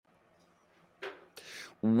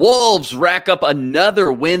Wolves rack up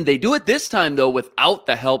another win. They do it this time, though, without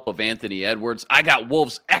the help of Anthony Edwards. I got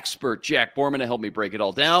Wolves expert Jack Borman to help me break it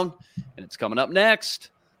all down, and it's coming up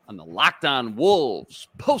next on the Locked On Wolves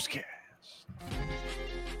POSTCAST.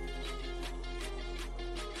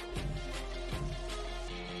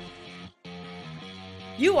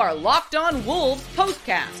 You are Locked On Wolves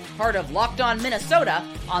POSTCAST, part of Locked On Minnesota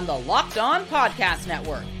on the Locked On Podcast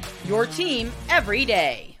Network. Your team every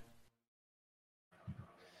day.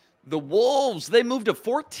 The Wolves, they moved to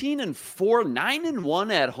 14-4,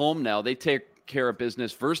 9-1 at home now. They take care of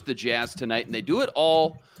business versus the Jazz tonight, and they do it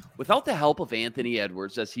all without the help of Anthony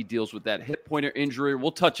Edwards as he deals with that hip pointer injury.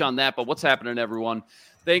 We'll touch on that, but what's happening, everyone?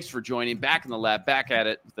 Thanks for joining. Back in the lab, back at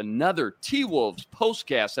it with another T-Wolves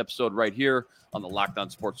postcast episode right here on the Locked On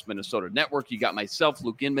Sports Minnesota Network. You got myself,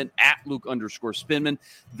 Luke Inman, at Luke_Spinman.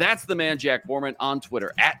 That's the man, Jack Borman, on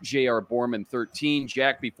Twitter, at JRBorman13.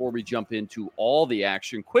 Jack, before we jump into all the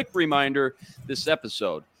action, quick reminder, this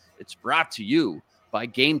episode, it's brought to you by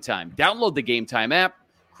Game Time. Download the Game Time app,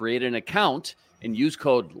 create an account, and use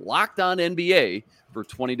code LOCKEDONNBA for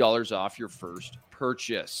 $20 off your first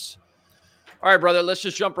purchase. All right, brother, let's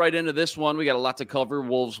just jump right into this one. We got a lot to cover.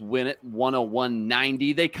 Wolves win it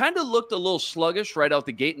 101-90. They kind of looked a little sluggish right out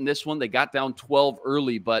the gate in this one. They got down 12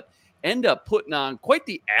 early, but end up putting on quite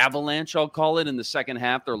the avalanche, I'll call it, in the second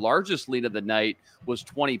half. Their largest lead of the night was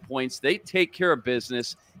 20 points. They take care of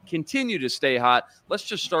business, continue to stay hot. Let's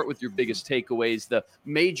just start with your biggest takeaways, the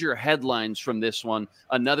major headlines from this one.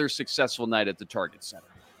 Another successful night at the Target Center.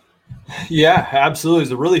 Yeah, absolutely.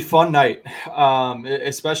 It's a really fun night,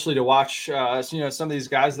 especially to watch, some of these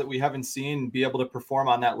guys that we haven't seen be able to perform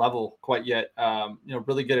on that level quite yet.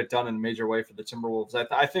 Really get it done in a major way for the Timberwolves.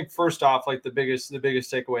 I think first off, like the biggest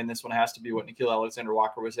takeaway in this one has to be what Nickeil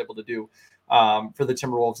Alexander-Walker was able to do for the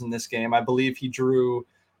Timberwolves in this game. I believe he drew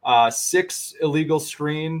 6 illegal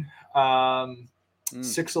screens.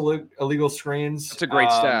 That's a great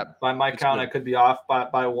stat. By my count, I could be off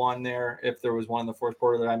by one there if there was one in the fourth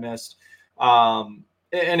quarter that I missed. And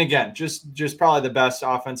again, just probably the best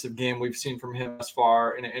offensive game we've seen from him thus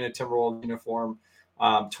far in a Timberwolves uniform.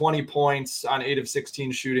 20 points on 8 of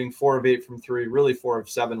 16 shooting, 4 of 8 from 3, really 4 of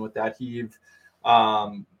 7 with that heave.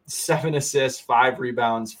 7 assists, 5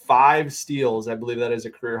 rebounds, 5 steals. I believe that is a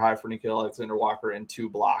career high for Nickeil Alexander-Walker, and 2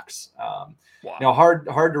 blocks. Wow. Hard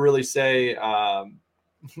to really say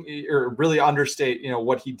or really understate,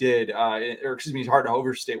 what he did, it's hard to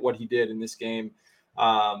overstate what he did in this game.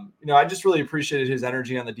 I just really appreciated his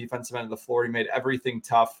energy on the defensive end of the floor. He made everything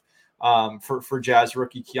tough for Jazz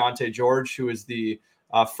rookie Keontae George, who is the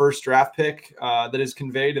first draft pick that is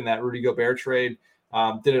conveyed in that Rudy Gobert trade.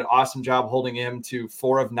 Did an awesome job holding him to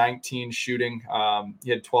 4 of 19 shooting.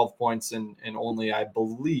 He had 12 points and only, I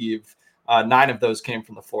believe, 9 of those came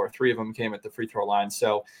from the floor. 3 of them came at the free throw line.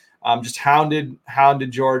 So just hounded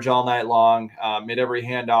George all night long, made every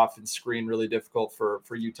handoff and screen really difficult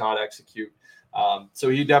for Utah to execute. So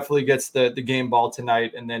he definitely gets the game ball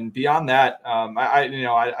tonight. And then beyond that,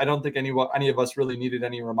 I don't think any of us really needed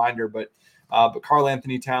any reminder, but Karl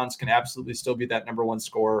Anthony Towns can absolutely still be that number one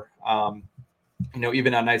scorer.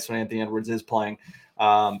 Even on nights when Anthony Edwards is playing,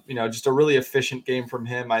 just a really efficient game from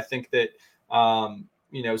him. I think that,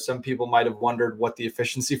 some people might have wondered what the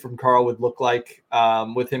efficiency from Karl would look like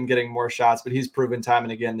with him getting more shots, but he's proven time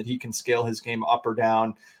and again that he can scale his game up or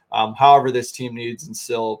down, however this team needs, and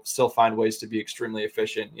still find ways to be extremely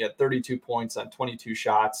efficient. He had 32 points on 22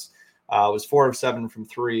 shots, was 4 of 7 from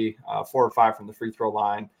 3, 4 of 5 from the free throw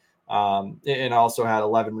line. And also had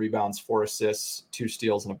 11 rebounds, 4 assists, 2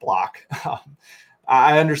 steals, and a block.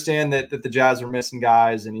 I understand that the Jazz are missing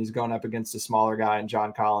guys, and he's going up against a smaller guy in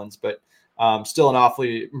John Collins, but still an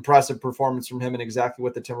awfully impressive performance from him and exactly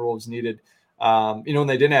what the Timberwolves needed. When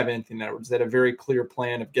they didn't have Anthony Edwards, they had a very clear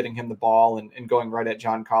plan of getting him the ball and going right at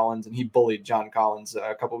John Collins, and he bullied John Collins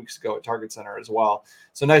a couple weeks ago at Target Center as well.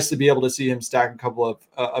 So nice to be able to see him stack a couple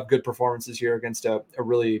of good performances here against a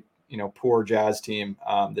really poor Jazz team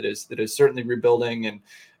that is certainly rebuilding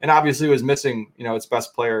and obviously was missing, its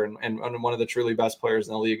best player and one of the truly best players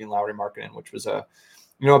in the league in Lauri Markkanen, which was a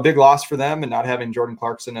big loss for them. And not having Jordan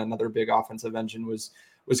Clarkson, another big offensive engine, was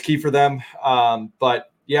key for them.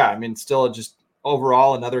 But yeah, still just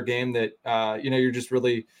overall another game that, you're just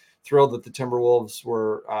really thrilled that the Timberwolves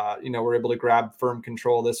were able to grab firm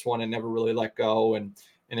control this one and never really let go. And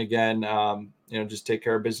again, just take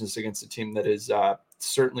care of business against a team that is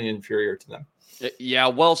certainly inferior to them. Yeah,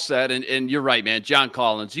 well said. And you're right, man. John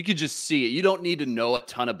Collins, you could just see it. You don't need to know a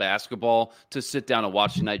ton of basketball to sit down and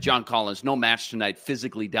watch tonight. John Collins, no match tonight,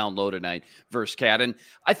 physically down low tonight versus Cat. And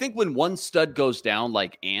I think when one stud goes down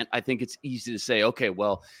like Ant, I think it's easy to say, okay,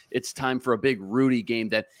 well, it's time for a big Rudy game.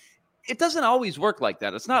 That it doesn't always work like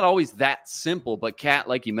that. It's not always that simple, but Cat,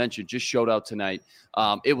 like you mentioned, just showed out tonight.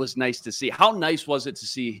 It was nice to see. How nice was it to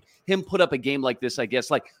see him put up a game like this, I guess?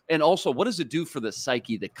 And also, what does it do for the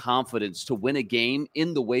psyche, the confidence to win a game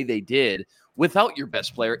in the way they did without your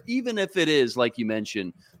best player, even if it is, like you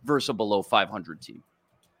mentioned, versus a below 500 team?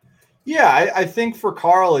 Yeah, I think for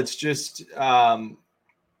Karl, it's just, probably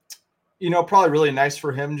really nice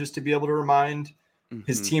for him just to be able to remind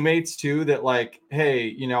his teammates too, that like,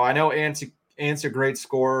 hey, I know Ant's a great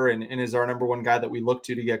scorer and is our number one guy that we look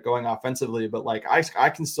to get going offensively, but like I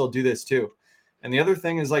can still do this too. And the other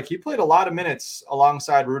thing is like he played a lot of minutes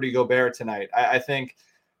alongside Rudy Gobert tonight. I think,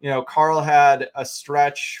 Karl had a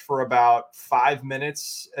stretch for about 5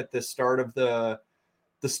 minutes at the start of the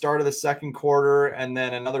second quarter, and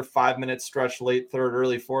then another 5-minute stretch late third,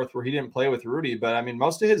 early fourth where he didn't play with Rudy. But I mean,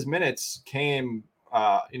 most of his minutes came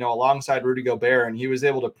alongside Rudy Gobert, and he was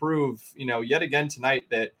able to prove, yet again tonight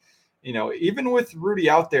that, even with Rudy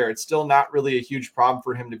out there, it's still not really a huge problem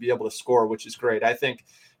for him to be able to score, which is great. I think,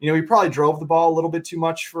 he probably drove the ball a little bit too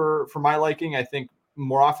much for my liking. I think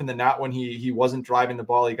more often than not, when he wasn't driving the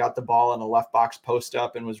ball, he got the ball in a left box post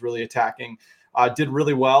up and was really attacking, did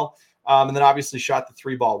really well. And then obviously shot the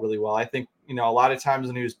 3-ball really well. I think, a lot of times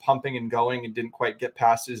when he was pumping and going and didn't quite get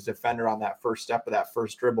past his defender on that first step of that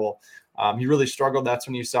first dribble, he really struggled. That's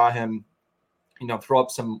when you saw him, throw up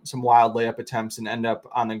some wild layup attempts and end up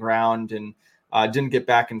on the ground and didn't get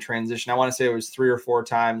back in transition. I want to say it was 3 or 4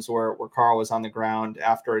 times where Karl was on the ground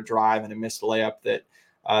after a drive and a missed layup that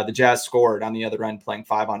the Jazz scored on the other end playing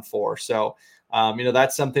 5-on-4. So,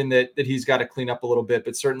 that's something that he's got to clean up a little bit,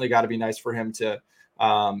 but certainly got to be nice for him to,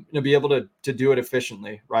 be able to do it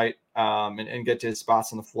efficiently, right? And get to his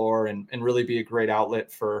spots on the floor and really be a great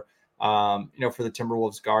outlet for, for the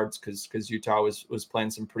Timberwolves guards, because Utah was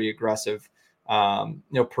playing some pretty aggressive,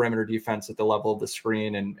 perimeter defense at the level of the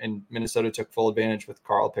screen, and Minnesota took full advantage with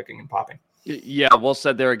Karl picking and popping. Yeah, well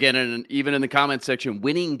said there again. And even in the comment section,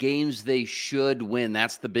 winning games they should win.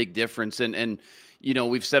 That's the big difference. And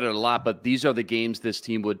we've said it a lot, but these are the games this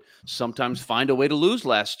team would sometimes find a way to lose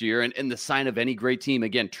last year. And the sign of any great team,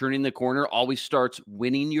 again, turning the corner always starts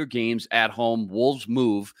winning your games at home. Wolves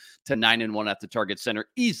move to 9-1 at the Target Center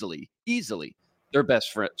easily. Their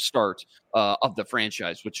best start of the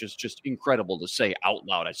franchise, which is just incredible to say out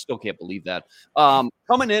loud. I still can't believe that.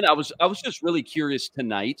 Coming in, I was just really curious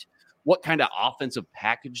tonight what kind of offensive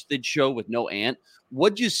package they'd show with no Ant.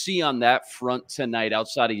 What'd you see on that front tonight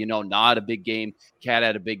outside of, not a big game? Cat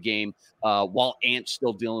had a big game while Ant's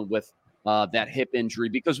still dealing with that hip injury,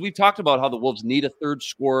 because we've talked about how the Wolves need a third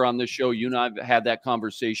scorer on this show. You and I have had that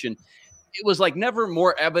conversation. It was like never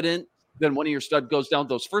more evident than one of your stud goes down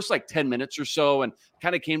those first 10 minutes or so, and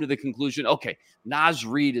kind of came to the conclusion, okay, Naz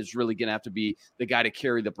Reid is really going to have to be the guy to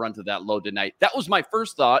carry the brunt of that load tonight. That was my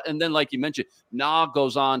first thought. And then, like you mentioned, Na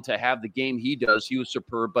goes on to have the game he does. He was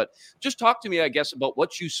superb. But just talk to me, I guess, about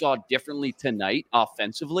what you saw differently tonight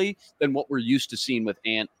offensively than what we're used to seeing with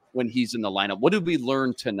Ant when he's in the lineup. What did we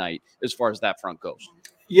learn tonight as far as that front goes?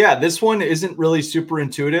 Yeah, this one isn't really super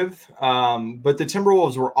intuitive, but the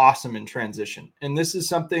Timberwolves were awesome in transition. And this is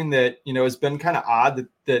something that, has been kind of odd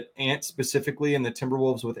that Ant specifically and the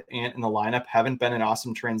Timberwolves with Ant in the lineup haven't been an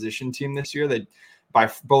awesome transition team this year. They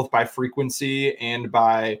both by frequency and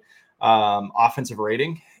by offensive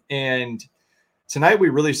rating. And tonight we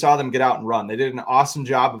really saw them get out and run. They did an awesome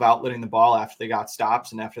job of outletting the ball after they got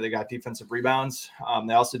stops and after they got defensive rebounds.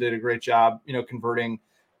 They also did a great job, converting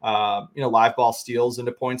live ball steals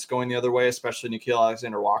into points going the other way, especially Nickeil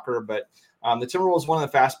Alexander-Walker. But the Timberwolves won the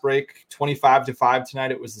fast break 25-5 tonight.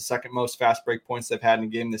 It was the second most fast break points they've had in a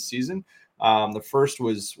game this season. The first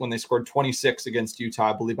was when they scored 26 against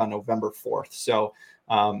Utah, I believe on November 4th. So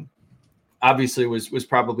obviously was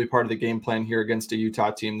probably part of the game plan here against a Utah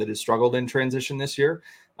team that has struggled in transition this year.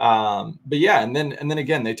 But yeah, and then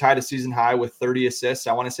again, they tied a season high with 30 assists.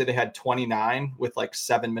 I want to say they had 29 with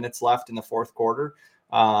 7 minutes left in the fourth quarter.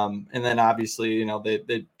 And then obviously,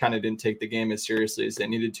 they kind of didn't take the game as seriously as they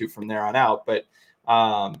needed to from there on out. But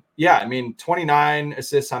 29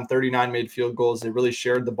 assists on 39 made field goals. They really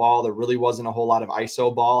shared the ball. There really wasn't a whole lot of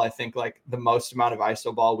ISO ball. I think the most amount of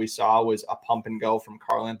ISO ball we saw was a pump and go from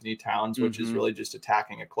Karl-Anthony Towns, which is really just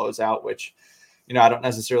attacking a closeout, which, I don't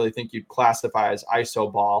necessarily think you'd classify as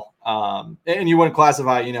ISO ball. And you wouldn't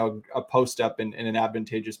classify, a post up in an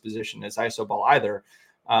advantageous position as ISO ball either.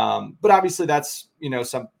 But obviously that's,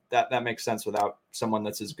 that makes sense without someone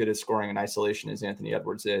that's as good at scoring in isolation as Anthony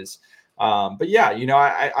Edwards is. But yeah,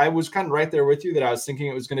 I was kind of right there with you that I was thinking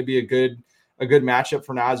it was going to be a good matchup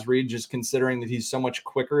for Naz Reid, just considering that he's so much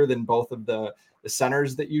quicker than both of the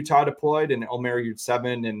centers that Utah deployed, and Omer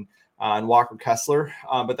Yurtseven and Walker Kessler.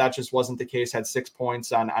 But that just wasn't the case. Had 6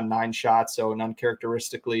 points on 9 shots, so an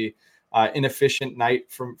uncharacteristically inefficient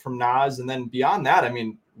night from Naz. And then beyond that, I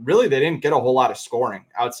mean, really they didn't get a whole lot of scoring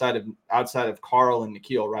outside of Karl and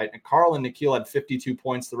Nickeil, right? And Karl and Nickeil had 52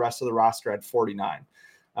 points. The rest of the roster had 49.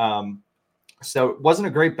 So it wasn't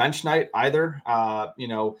a great bench night either.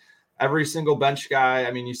 Every single bench guy,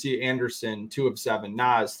 I mean, you see Anderson, 2 of 7,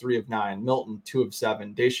 Naz, 3 of 9, Milton, 2 of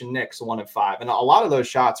 7, Dacian Nix, 1 of 5. And a lot of those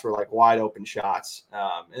shots were like wide open shots.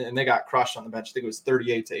 And they got crushed on the bench. I think it was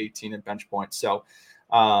 38-18 at bench points. So,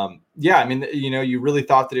 yeah, I mean, you really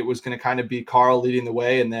thought that it was going to kind of be Karl leading the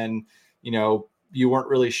way. And then, you weren't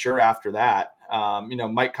really sure after that.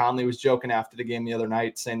 Mike Conley was joking after the game the other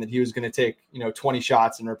night saying that he was going to take, 20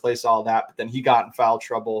 shots and replace all that. But then he got in foul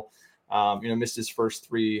trouble. Missed his first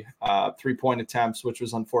 3 3-point attempts, which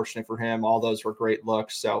was unfortunate for him. All those were great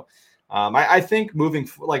looks. So I think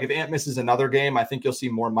if Ant misses another game, I think you'll see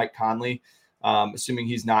more Mike Conley, assuming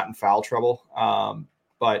he's not in foul trouble.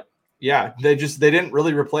 But yeah, they didn't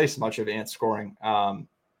really replace much of Ant's scoring,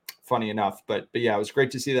 funny enough. But yeah, it was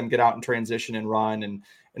great to see them get out in transition and run and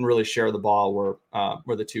really share the ball were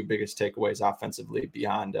the 2 biggest takeaways offensively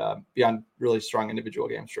beyond really strong individual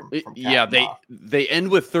games from yeah, they end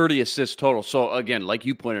with 30 assists total. So again, like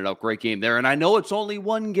you pointed out, great game there. And I know it's only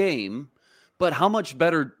one game, but how much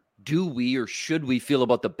better do we or should we feel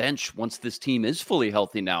about the bench once this team is fully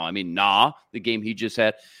healthy now? I mean, the game he just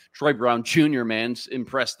had, Troy Brown Jr., man's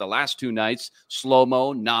impressed the last 2 nights.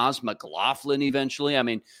 Slow-mo, Naz, McLaughlin eventually. I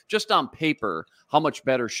mean, just on paper, how much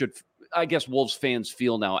better should, I guess, Wolves fans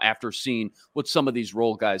feel now after seeing what some of these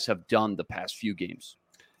role guys have done the past few games?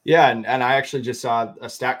 Yeah, and I actually just saw a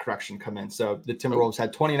stat correction come in. So the Timberwolves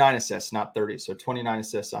had 29 assists, not 30. So 29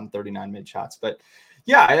 assists on 39 made shots. But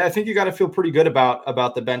yeah, I think you got to feel pretty good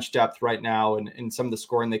about the bench depth right now and some of the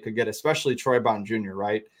scoring they could get, especially Troy Brown Jr.,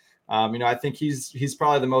 right? I think he's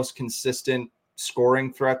probably the most consistent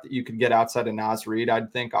scoring threat that you could get outside of Naz Reid,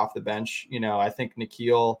 I'd think, off the bench. I think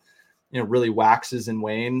Nickeil, really waxes and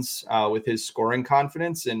wanes with his scoring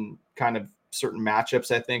confidence, and kind of certain matchups,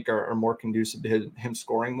 I think, are more conducive to him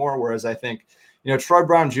scoring more. Whereas I think, Troy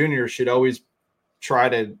Brown Jr. should always try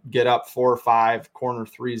to get up 4 or 5 corner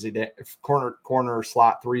threes a day, corner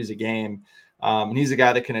slot threes a game. And he's a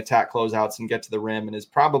guy that can attack closeouts and get to the rim, and is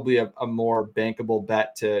probably a more bankable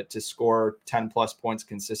bet to score 10 plus points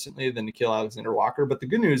consistently than Nickeil Alexander-Walker. But the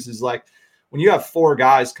good news is, like, when you have 4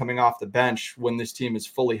 guys coming off the bench, when this team is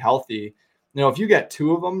fully healthy, if you get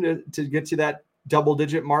 2 of them to get to that double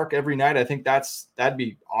digit mark every night, I think that'd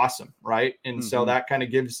be awesome. Right. And so that kind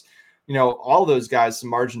of gives, all those guys some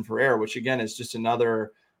margin for error, which again is just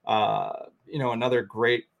another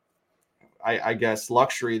great, I guess,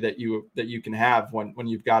 luxury that you can have when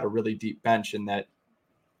you've got a really deep bench, and that,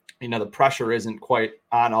 the pressure isn't quite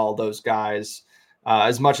on all those guys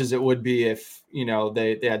as much as it would be if,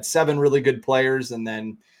 they had 7 really good players and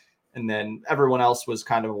then everyone else was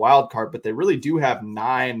kind of a wild card. But they really do have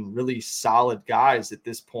 9 really solid guys at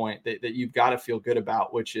this point that you've got to feel good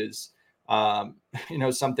about, which is,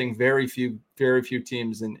 something very few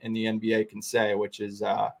teams in the NBA can say, which is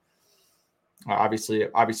obviously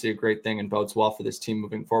a great thing and bodes well for this team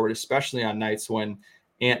moving forward, especially on nights when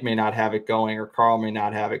Ant may not have it going, or Karl may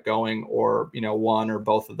not have it going, or, one or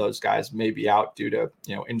both of those guys may be out due to,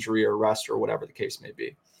 injury or rest or whatever the case may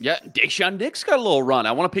be. Yeah, Dacian Nix got a little run.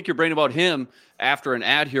 I want to pick your brain about him after an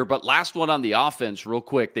ad here, but last one on the offense real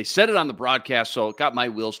quick. They said it on the broadcast, so it got my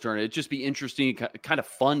wheels turning. It'd just be interesting, kind of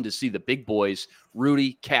fun to see the big boys,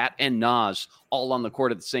 Rudy, Cat, and Naz, all on the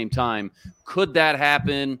court at the same time. Could that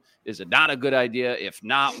happen? Is it not a good idea? If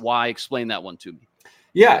not, why? Explain that one to me.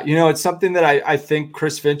 Yeah, it's something that I think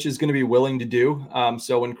Chris Finch is going to be willing to do.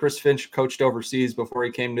 So when Chris Finch coached overseas before he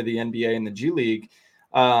came to the NBA and the G League,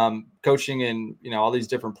 coaching in, all these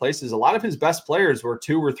different places, a lot of his best players were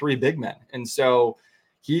 2 or 3 big men. And so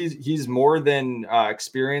he's more than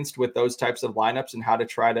experienced with those types of lineups and how to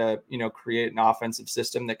try to, create an offensive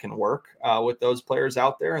system that can work with those players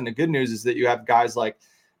out there. And the good news is that you have guys like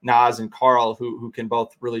Naz and Karl who can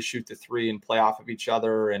both really shoot the 3 and play off of each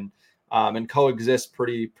other and coexist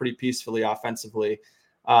pretty peacefully offensively.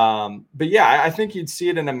 But yeah, I think you'd see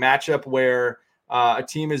it in a matchup where a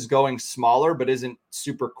team is going smaller but isn't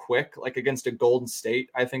super quick, like against a Golden State.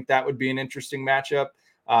 I think that would be an interesting matchup.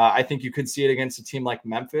 I think you could see it against a team like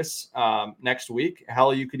Memphis next week.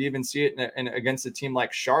 Hell, you could even see it against a team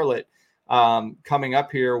like Charlotte coming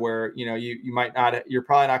up here, where you might not. You're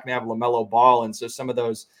probably not going to have LaMelo Ball, and so some of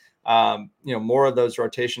those more of those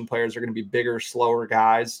rotation players are going to be bigger, slower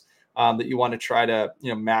guys that you want to try to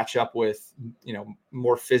match up with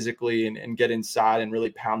more physically and get inside and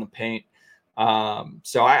really pound the paint.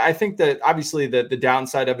 So I think that obviously the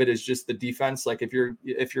downside of it is just the defense. Like if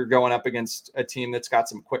you're going up against a team that's got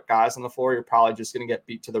some quick guys on the floor, you're probably just going to get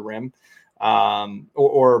beat to the rim,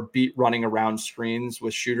 or beat running around screens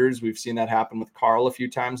with shooters. We've seen that happen with Karl a few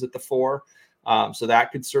times at the 4. So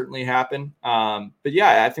that could certainly happen. But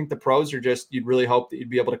yeah, I think the pros are just, you'd really hope that you'd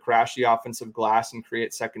be able to crash the offensive glass and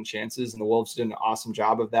create second chances. And the Wolves did an awesome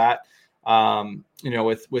job of that,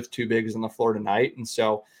 with 2 bigs on the floor tonight. And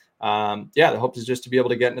so, the hope is just to be able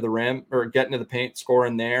to get into the rim or get into the paint, score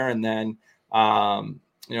in there, and then, and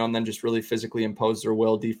then just really physically impose their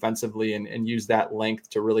will defensively and use that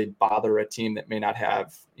length to really bother a team that may not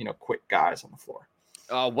have, quick guys on the floor.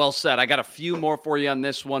 Well said. I got a few more for you on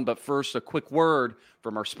this one, but first, a quick word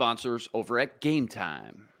from our sponsors over at Game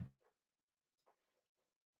Time.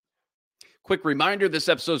 Quick reminder, this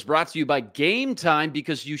episode is brought to you by Game Time,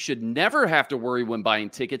 because you should never have to worry when buying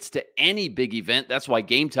tickets to any big event. That's why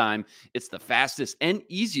Game Time, it's the fastest and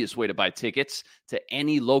easiest way to buy tickets to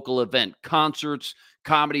any local event, concerts,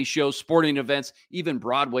 comedy shows, sporting events, even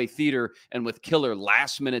Broadway theater, and with killer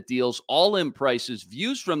last-minute deals, all-in prices,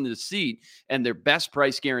 views from the seat, and their best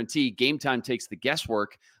price guarantee. Game Time takes the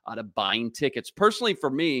guesswork out of buying tickets. Personally, for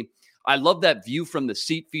me, I love that view from the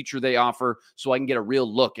seat feature they offer, so I can get a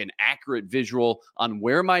real look and accurate visual on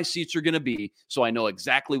where my seats are going to be, so I know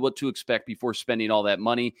exactly what to expect before spending all that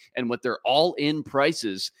money. And with their all-in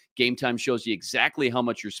prices, Game Time shows you exactly how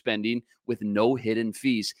much you're spending with no hidden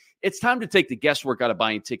fees. It's time to take the guesswork out of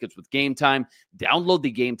buying tickets with Game Time. Download the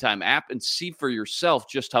Game Time app and see for yourself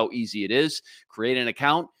just how easy it is. Create an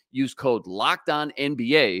account. Use code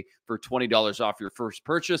LOCKEDONNBA for $20 off your first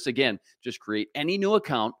purchase. Again, just create any new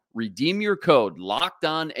account, redeem your code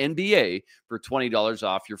LOCKEDONNBA for $20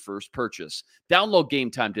 off your first purchase. Download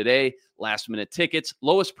Game Time today. Last minute tickets,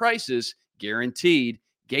 lowest prices, guaranteed.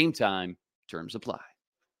 Game Time, terms apply.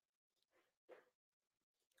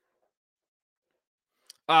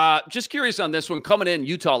 Just curious on this one. Coming in,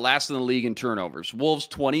 Utah last in the league in turnovers. Wolves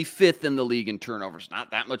 25th in the league in turnovers. Not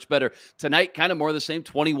that much better. Tonight, kind of more the same,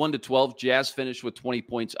 21-12. Jazz finished with 20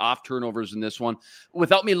 points off turnovers in this one.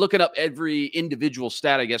 Without me looking up every individual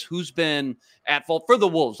stat, I guess, who's been at fault for the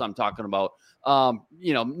Wolves I'm talking about,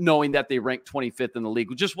 knowing that they rank 25th in the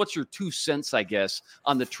league. Just what's your 2 cents, I guess,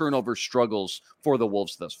 on the turnover struggles for the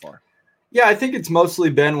Wolves thus far? Yeah, I think it's mostly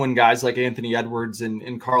been when guys like Anthony Edwards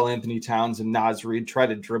and Karl Anthony Towns and Naz Reid try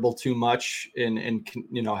to dribble too much in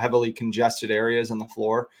heavily congested areas on the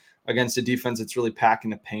floor against a defense that's really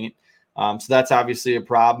packing the paint. So that's obviously a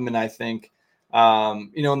problem. And I think,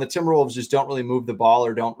 and the Timberwolves just don't really move the ball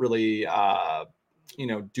or don't really,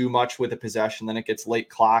 do much with the possession. Then it gets late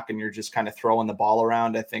clock and you're just kind of throwing the ball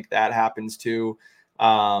around. I think that happens too,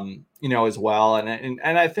 as well. And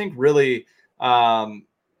I think really,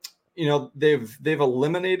 they've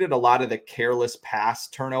eliminated a lot of the careless pass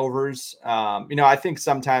turnovers. I think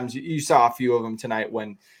sometimes you saw a few of them tonight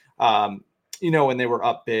when they were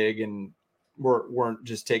up big and weren't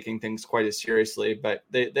just taking things quite as seriously, but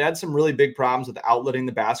they had some really big problems with outletting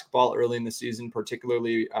the basketball early in the season,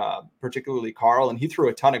 particularly Karl, and he threw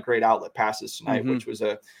a ton of great outlet passes tonight, which was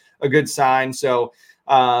a good sign. So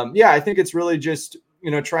I think it's really just,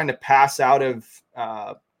 trying to pass out of,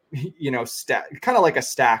 kind of like a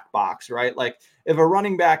stack box, right? Like if a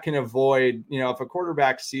running back can avoid, if a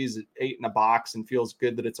quarterback sees 8 in a box and feels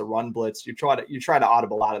good that it's a run blitz, you try to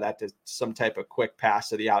audible out of that to some type of quick pass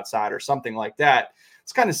to the outside or something like that.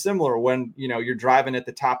 It's kind of similar when, you're driving at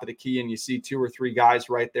the top of the key and you see 2 or 3 guys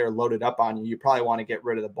right there loaded up on you. You probably want to get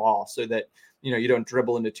rid of the ball so that, you don't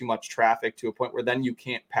dribble into too much traffic to a point where then you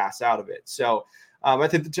can't pass out of it. So I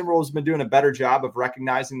think the Timberwolves have been doing a better job of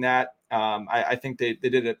recognizing that. I think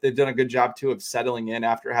they've done a good job too of settling in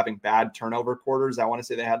after having bad turnover quarters. I want to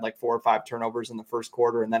say they had like 4 or 5 turnovers in the first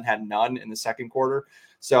quarter and then had none in the second quarter.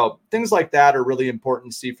 So things like that are really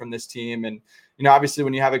important to see from this team. And, obviously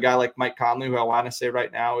when you have a guy like Mike Conley, who I want to say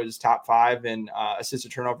right now is top 5 in assist to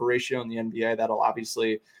turnover ratio in the NBA, that'll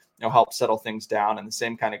obviously, help settle things down. And the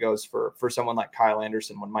same kind of goes for someone like Kyle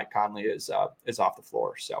Anderson when Mike Conley is off the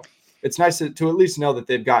floor. So. it's nice to at least know that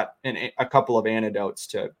they've got a couple of antidotes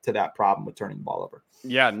to that problem with turning the ball over.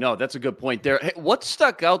 Yeah, no, that's a good point there. Hey, what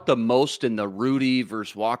stuck out the most in the Rudy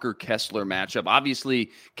versus Walker Kessler matchup? Obviously,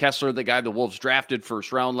 Kessler, the guy the Wolves drafted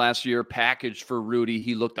first round last year, packaged for Rudy.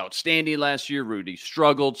 He looked outstanding last year. Rudy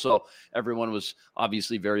struggled, so everyone was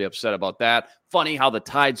obviously very upset about that. Funny how the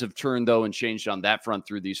tides have turned, though, and changed on that front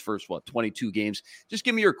through these first, 22 games. Just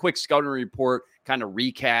give me your quick scouting report, kind of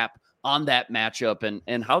recap on that matchup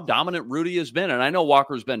and how dominant Rudy has been. And I know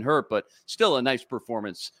Walker's been hurt, but still a nice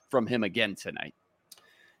performance from him again tonight.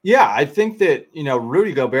 Yeah, I think that,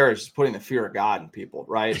 Rudy Gobert is just putting the fear of God in people,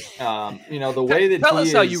 right? The way that Tell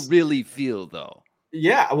us how you really feel, though.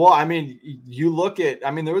 Yeah, well, you look at,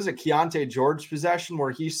 there was a Keontae George possession where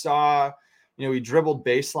he saw, he dribbled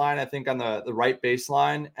baseline, I think on the right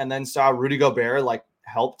baseline, and then saw Rudy Gobert like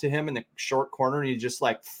help to him in the short corner, and he just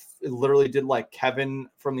like literally did like Kevin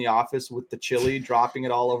from The Office with the chili, dropping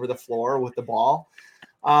it all over the floor with the ball.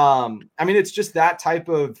 It's just that type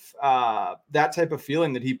of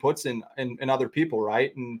feeling that he puts in other people,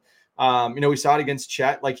 right? And we saw it against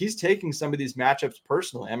Chet. Like, he's taking some of these matchups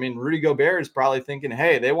personally. Rudy Gobert is probably thinking,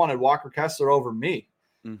 hey, they wanted Walker Kessler over me.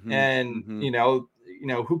 Mm-hmm, and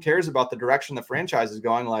who cares about the direction the franchise is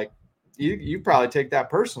going? Like, you probably take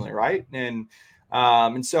that personally, right? And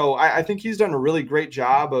so I think he's done a really great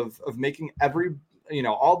job of making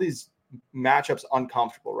all these matchups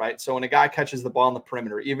uncomfortable, right? So when a guy catches the ball on the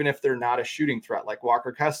perimeter, even if they're not a shooting threat like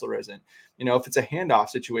Walker Kessler isn't, if it's a handoff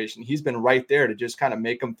situation, he's been right there to just kind of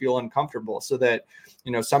make them feel uncomfortable, so that,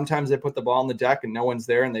 sometimes they put the ball on the deck and no one's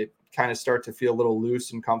there and they kind of start to feel a little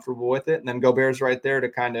loose and comfortable with it. And then Gobert's right there to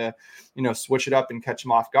kind of, switch it up and catch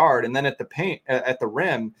them off guard. And then at the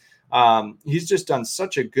rim, he's just done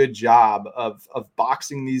such a good job of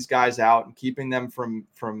boxing these guys out and keeping them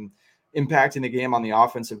from impacting the game on the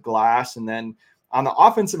offensive glass. And then on the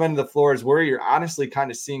offensive end of the floor is where you're honestly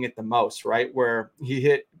kind of seeing it the most, right? Where he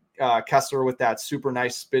hit Kessler with that super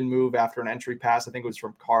nice spin move after an entry pass. I think it was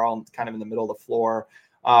from Carl, kind of in the middle of the floor.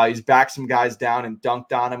 He's backed some guys down and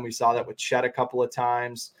dunked on him. We saw that with Chet a couple of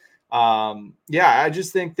times. I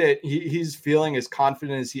just think that he's feeling as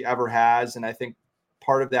confident as he ever has. And I think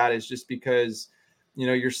part of that is just because,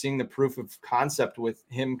 you're seeing the proof of concept with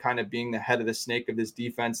him kind of being the head of the snake of this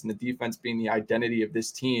defense and the defense being the identity of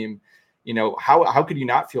this team. How could you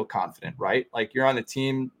not feel confident, right? Like, you're on a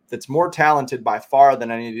team that's more talented by far than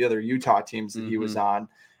any of the other Utah teams that he was on,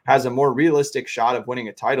 has a more realistic shot of winning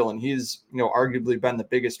a title. And he's, arguably been the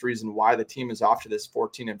biggest reason why the team is off to this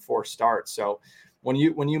 14-4 start. So when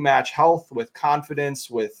you match health with confidence,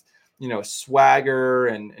 with, swagger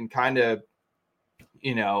and kind of,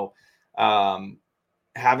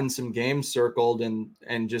 having some games circled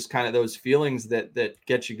and just kind of those feelings that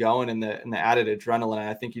get you going and the added adrenaline.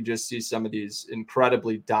 I think you just see some of these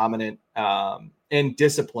incredibly dominant and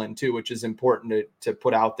disciplined too, which is important to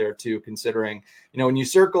put out there too, considering, when you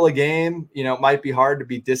circle a game, it might be hard to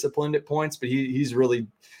be disciplined at points, but he's really,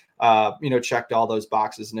 checked all those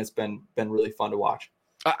boxes, and it's been really fun to watch.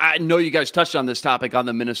 I know you guys touched on this topic on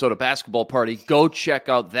the Minnesota basketball party. Go check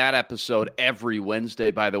out that episode every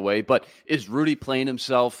Wednesday, by the way. But is Rudy playing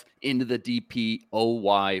himself into the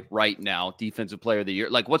DPOY right now, Defensive Player of the Year?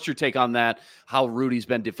 Like, what's your take on that? How Rudy's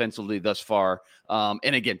been defensively thus far?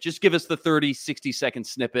 And again, just give us the 30, 60-second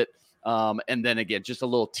snippet. And then again, just a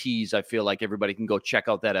little tease. I feel like everybody can go check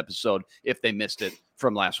out that episode if they missed it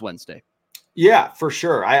from last Wednesday. Yeah, for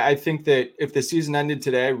sure. I think that if the season ended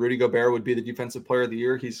today, Rudy Gobert would be the Defensive Player of the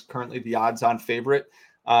Year. He's currently the odds-on favorite.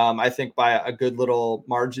 I think by a good little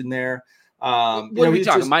margin there. What are we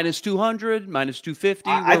talking? Minus 200, minus 250?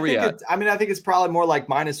 Where are we at? I think it's probably more like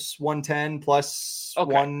minus 110 plus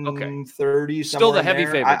 130. Okay. Still the heavy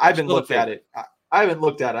favorite. I haven't looked at it. I haven't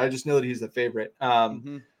looked at it. I just know that he's the favorite.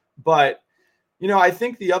 But I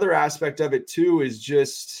think the other aspect of it too is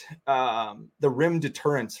just the rim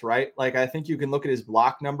deterrence, right? Like, I think you can look at his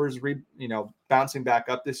block numbers, bouncing back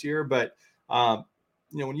up this year. But,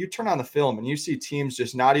 when you turn on the film and you see teams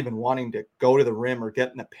just not even wanting to go to the rim or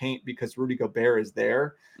get in the paint because Rudy Gobert is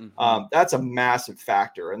there, that's a massive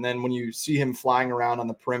factor. And then when you see him flying around on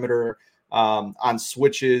the perimeter on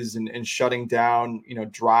switches and shutting down,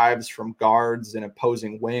 drives from guards and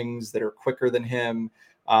opposing wings that are quicker than him,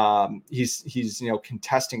 he's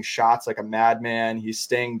contesting shots like a madman. He's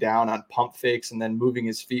staying down on pump fakes and then moving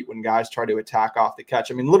his feet when guys try to attack off the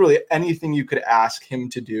catch. Literally anything you could ask him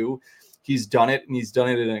to do, he's done it, and he's done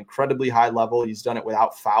it at an incredibly high level. He's done it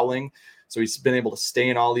without fouling. So he's been able to stay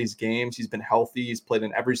in all these games. He's been healthy. He's played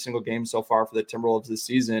in every single game so far for the Timberwolves this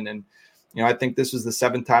season. And, I think this was the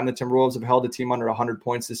 7th time the Timberwolves have held a team under 100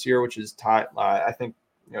 points this year, which is tying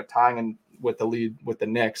in with the lead with the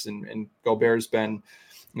Knicks, and Gobert's been,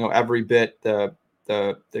 every bit the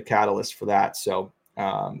catalyst for that. So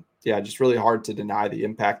just really hard to deny the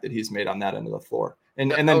impact that he's made on that end of the floor.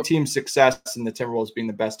 And then team success and the Timberwolves being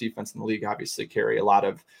the best defense in the league obviously carry a lot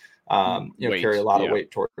of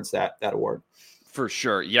weight towards that award. For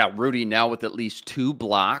sure. Yeah, Rudy now with at least 2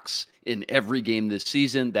 blocks in every game this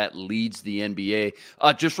season. That leads the NBA.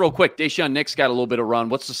 Just real quick, Daishen Nix got a little bit of run.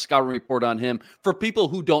 What's the scouting report on him for people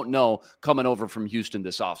who don't know coming over from Houston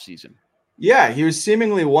this offseason? Yeah, he was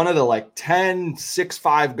seemingly one of the 10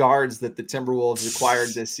 6'5" guards that the Timberwolves acquired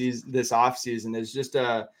this offseason. Is just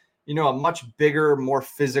a much bigger, more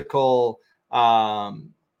physical guard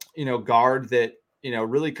that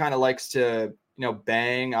really kind of likes to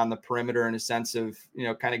bang on the perimeter in a sense of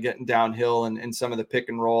kind of getting downhill and some of the pick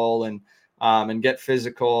and roll and get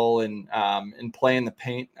physical and play in the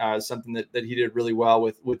paint, something that he did really well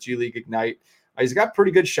with G League Ignite. He's got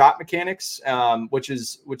pretty good shot mechanics, which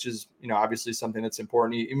is obviously something that's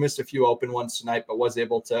important. He missed a few open ones tonight, but was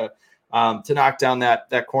able to knock down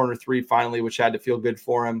that corner 3 finally, which had to feel good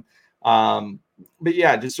for him. But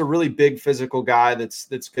yeah, just a really big physical guy that's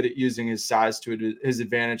good at using his size to his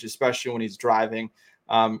advantage, especially when he's driving.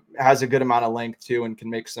 Has a good amount of length too, and can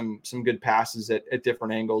make some good passes at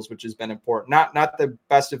different angles, which has been important. Not the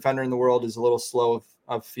best defender in the world, is a little slow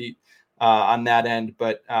of feet on that end,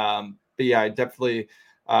 but yeah, I definitely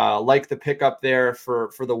like the pickup there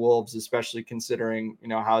for the Wolves, especially considering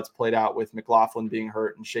how it's played out with McLaughlin being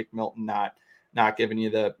hurt and Shake Milton not giving you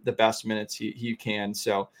the best minutes he can.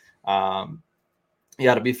 So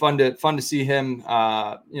it'll be fun to see him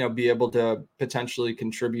be able to potentially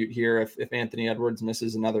contribute here if Anthony Edwards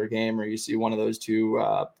misses another game, or you see one of those two,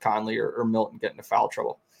 Conley or Milton, get into foul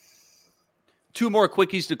trouble. 2 more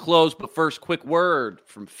quickies to close, but first, quick word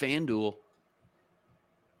from FanDuel.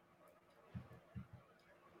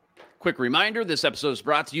 Quick reminder, this episode is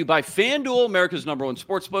brought to you by FanDuel, America's #1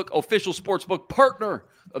 sportsbook, official sportsbook partner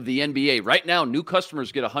of the NBA. Right now, new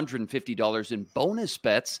customers get $150 in bonus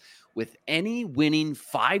bets with any winning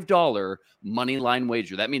 $5 money line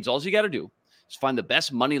wager. That means all you got to do is find the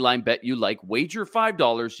best money line bet you like, wager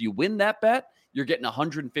 $5, you win that bet, you're getting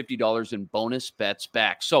 $150 in bonus bets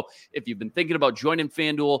back. So if you've been thinking about joining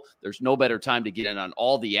FanDuel, there's no better time to get in on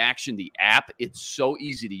all the action. The app, it's so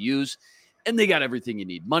easy to use. And they got everything you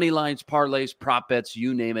need. Money lines, parlays, prop bets,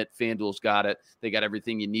 you name it. FanDuel's got it. They got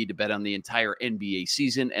everything you need to bet on the entire NBA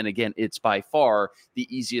season. And again, it's by far the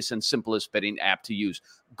easiest and simplest betting app to use.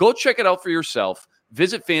 Go check it out for yourself.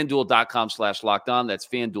 Visit FanDuel.com/lockedon. That's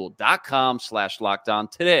FanDuel.com/lockedon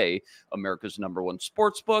today. America's #1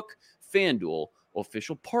 sportsbook. FanDuel,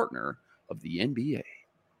 official partner of the NBA.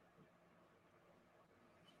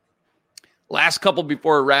 Last couple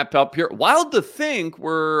before we wrap up here. Wild to think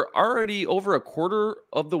we're already over a quarter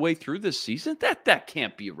of the way through this season. That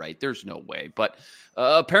can't be right. There's no way. But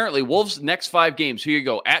apparently, Wolves' next 5 games. Here you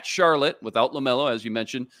go. At Charlotte, without LaMelo, as you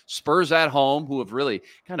mentioned. Spurs at home, who have really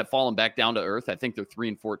kind of fallen back down to earth. I think they're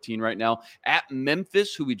 3-14 right now. At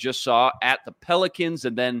Memphis, who we just saw. At the Pelicans,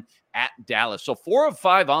 and then at Dallas. So 4 of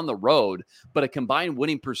 5 on the road, but a combined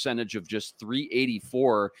winning percentage of just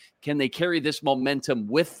 .384. Can they carry this momentum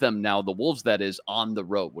with them now, the Wolves, that is, on the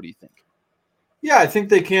road? What do you think? Yeah, I think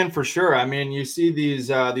they can for sure. I mean, you see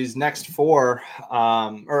these next 4,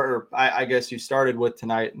 or I guess you started with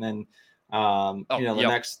tonight, and then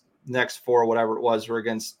the next 4, whatever it was, were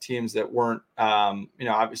against teams that weren't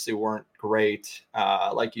obviously weren't great,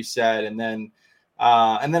 like you said, and then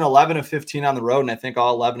 11 of 15 on the road, and I think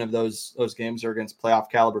all 11 of those games are against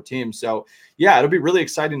playoff caliber teams. So yeah, it'll be really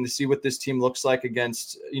exciting to see what this team looks like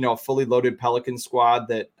against a fully loaded Pelicans squad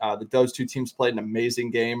that those two teams played an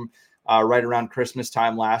amazing game right around Christmas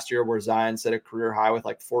time last year, where Zion set a career high with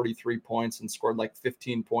 43 points and scored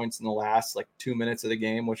 15 points in the last 2 minutes of the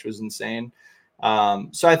game, which was insane.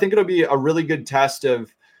 So I think it'll be a really good test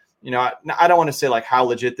of, I don't want to say how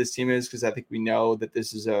legit this team is, because I think we know that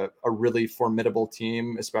this is a really formidable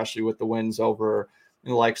team, especially with the wins over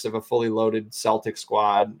the likes of a fully loaded Celtic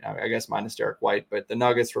squad, I guess minus Derek White, but the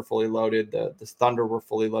Nuggets were fully loaded. The Thunder were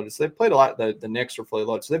fully loaded. So they played a lot. The Knicks were fully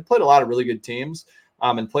loaded. So they've played a lot of really good teams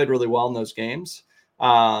and played really well in those games.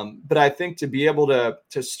 But I think to be able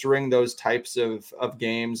to string those types of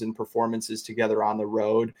games and performances together on the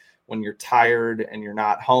road, when you're tired and you're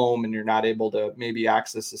not home and you're not able to maybe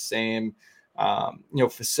access the same,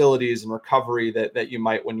 facilities and recovery that you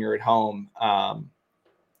might when you're at home,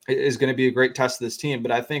 is going to be a great test of this team.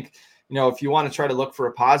 But I think, if you want to try to look for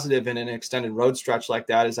a positive in an extended road stretch like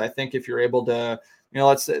that, is I think if you're able to,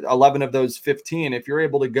 let's say 11 of those 15, if you're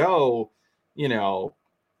able to go,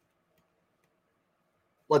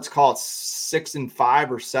 let's call it 6-5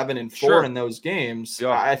 or 7-4 Sure. in those games,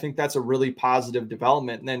 Yeah. I think that's a really positive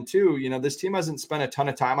development. And then too, this team hasn't spent a ton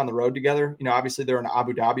of time on the road together. Obviously they're in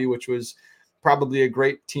Abu Dhabi, which was probably a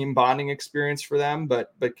great team bonding experience for them.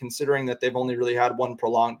 But considering that they've only really had one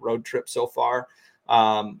prolonged road trip so far,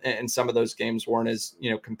 and some of those games weren't as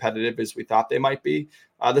competitive as we thought they might be,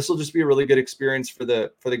 this will just be a really good experience for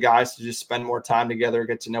the guys to just spend more time together,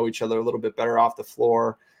 get to know each other a little bit better off the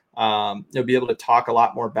floor. You'll be able to talk a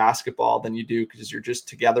lot more basketball than you do because you're just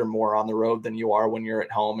together more on the road than you are when you're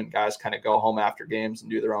at home, and guys kind of go home after games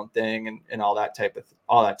and do their own thing and all that type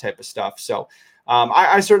of stuff. So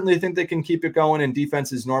I certainly think they can keep it going, and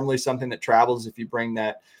defense is normally something that travels if you bring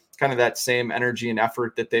that kind of that same energy and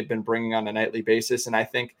effort that they've been bringing on a nightly basis. And I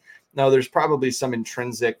think, no, there's probably some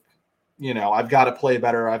intrinsic, I've got to play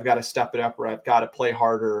better, I've got to step it up, or I've got to play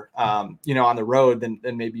harder, on the road than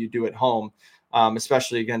maybe you do at home.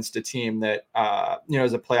 Especially against a team that,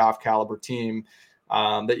 is a playoff caliber team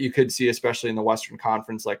that you could see, especially in the Western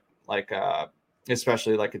Conference,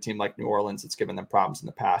 especially like a team like New Orleans that's given them problems in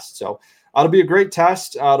the past. So it'll be a great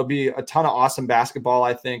test. It'll be a ton of awesome basketball,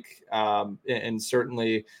 I think. And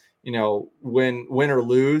certainly, win or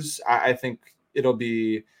lose, I think it'll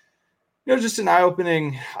be, just an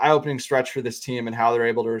eye-opening stretch for this team and how they're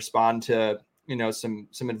able to respond to, some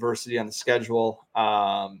adversity on the schedule.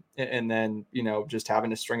 And then, just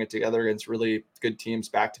having to string it together against really good teams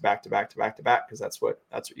back to back, because that's what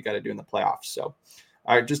you got to do in the playoffs. So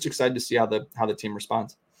just excited to see how the team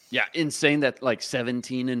responds. Yeah. Insane that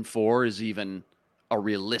 17-4 is even a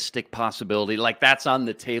realistic possibility. Like that's on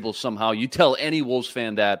the table somehow. You tell any Wolves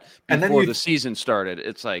fan that before the season started,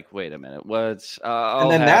 it's like, wait a minute, what's,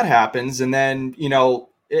 that happens. And then,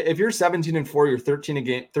 if you're 17-4, you're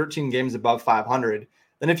 13 games above 500.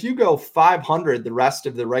 Then if you go 500 the rest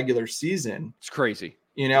of the regular season, it's crazy.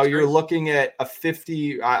 You're looking at a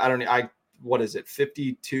 50. What is it?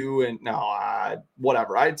 52 and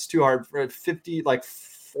whatever. It's too hard for 50,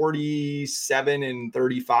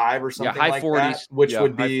 47-35 or something like 40s,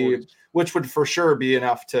 that, which would for sure be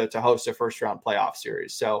enough to host a first round playoff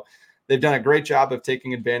series. So they've done a great job of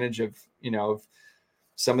taking advantage of, of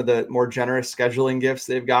some of the more generous scheduling gifts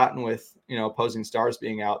they've gotten with, opposing stars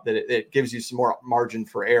being out, that it gives you some more margin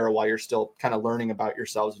for error while you're still kind of learning about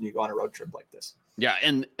yourselves when you go on a road trip like this. Yeah.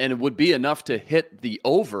 And it would be enough to hit the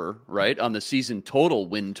over, right, on the season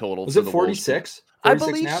win total. Was it 46? I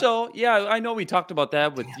believe so. Yeah, I know we talked about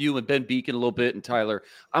that with you and Ben Beacon a little bit and Tyler.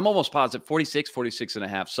 I'm almost positive 46 and a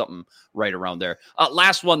half, something right around there.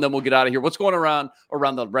 Last one, then we'll get out of here. What's going around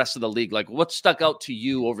the rest of the league? Like what stuck out to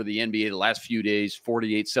you over the NBA the last few days,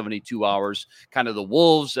 48, 72 hours, kind of the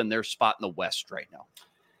Wolves and their spot in the West right now?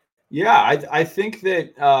 Yeah, I think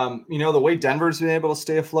that, the way Denver's been able to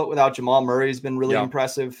stay afloat without Jamal Murray has been really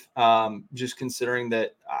impressive. Just considering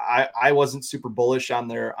that I wasn't super bullish on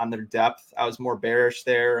their depth. I was more bearish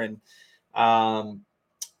there. And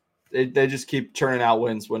they just keep turning out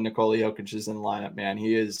wins when Nikola Jokic is in the lineup, man.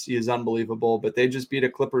 He is unbelievable. But they just beat a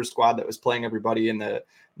Clippers squad that was playing everybody. And the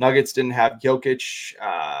Nuggets didn't have Jokic,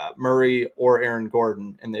 Murray, or Aaron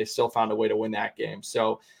Gordon. And they still found a way to win that game.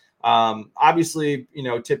 So, obviously,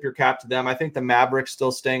 tip your cap to them. I think the Mavericks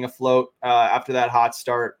still staying afloat after that hot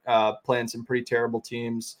start, playing some pretty terrible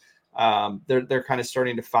teams. They're kind of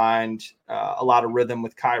starting to find a lot of rhythm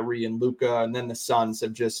with Kyrie and Luka, and then the Suns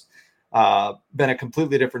have just been a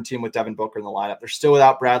completely different team with Devin Booker in the lineup. They're still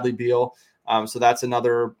without Bradley Beal, so that's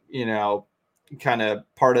another kind of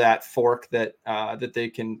part of that fork that they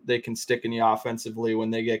can stick in the offensively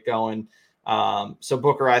when they get going. So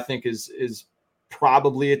Booker, I think, is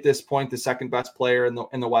probably at this point the second best player in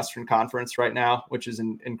the Western Conference right now, which is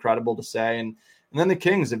incredible to say. And then the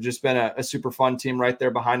Kings have just been a super fun team right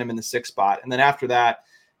there behind them in the 6th spot. And then after that,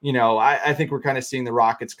 I think we're kind of seeing the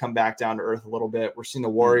Rockets come back down to earth a little bit. We're seeing the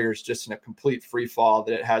Warriors just in a complete free fall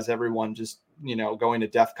that it has everyone just, going to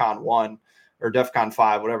DEFCON 1 or DEFCON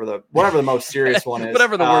 5, whatever the most serious one is.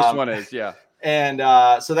 Whatever the worst one is. Yeah. And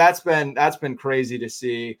so that's been crazy to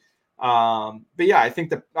see. But yeah, I think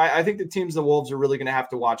the teams the Wolves are really going to have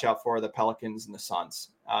to watch out for are the Pelicans and the Suns.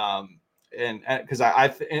 And because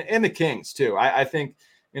and the Kings too. I think,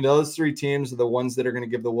 those three teams are the ones that are going to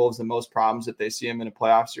give the Wolves the most problems if they see them in a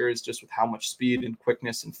playoff series, just with how much speed and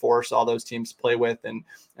quickness and force all those teams play with, and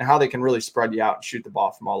how they can really spread you out and shoot the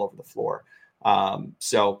ball from all over the floor.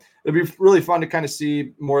 So it'll be really fun to kind of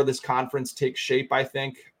see more of this conference take shape, I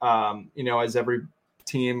think, as every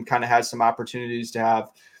team kind of has some opportunities to have,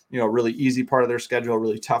 a really easy part of their schedule, a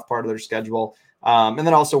really tough part of their schedule. And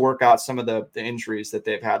then also work out some of the injuries that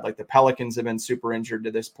they've had. Like the Pelicans have been super injured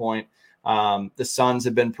to this point. The Suns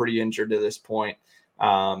have been pretty injured to this point.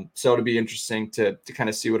 So it'll be interesting to kind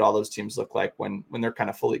of see what all those teams look like when they're kind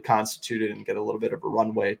of fully constituted and get a little bit of a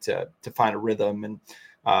runway to find a rhythm and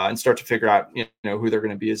start to figure out, who they're going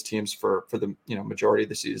to be as teams for the, majority of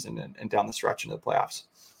the season and down the stretch into the playoffs.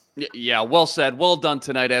 Yeah, well said. Well done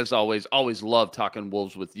tonight, as always. Always love talking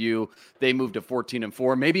Wolves with you. They moved to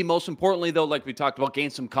 14-4. Maybe most importantly, though, like we talked about, gain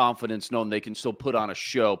some confidence knowing they can still put on a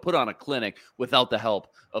show, put on a clinic without the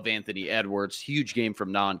help of Anthony Edwards. Huge game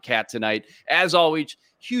from Non-Cat tonight. As always,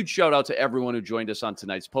 huge shout out to everyone who joined us on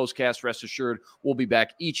tonight's postcast. Rest assured, we'll be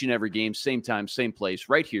back each and every game, same time, same place,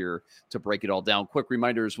 right here to break it all down. Quick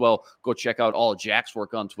reminder as well, go check out all of Jack's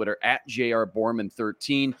work on Twitter at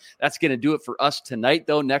JRBorman13. That's going to do it for us tonight,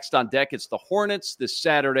 though. Next on deck, it's the Hornets this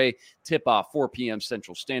Saturday, tip-off 4 p.m.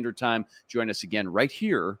 Central Standard Time. Join us again right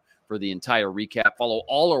here for the entire recap. Follow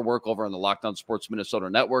all our work over on the Locked On Sports Minnesota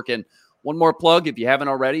Network. And one more plug, if you haven't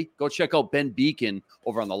already, go check out Ben Beacon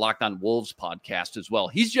over on the Locked On Wolves podcast as well.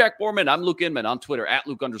 He's Jack Borman. I'm Luke Inman on Twitter at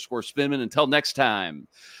Luke_Spinman. Until next time,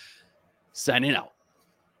 signing out.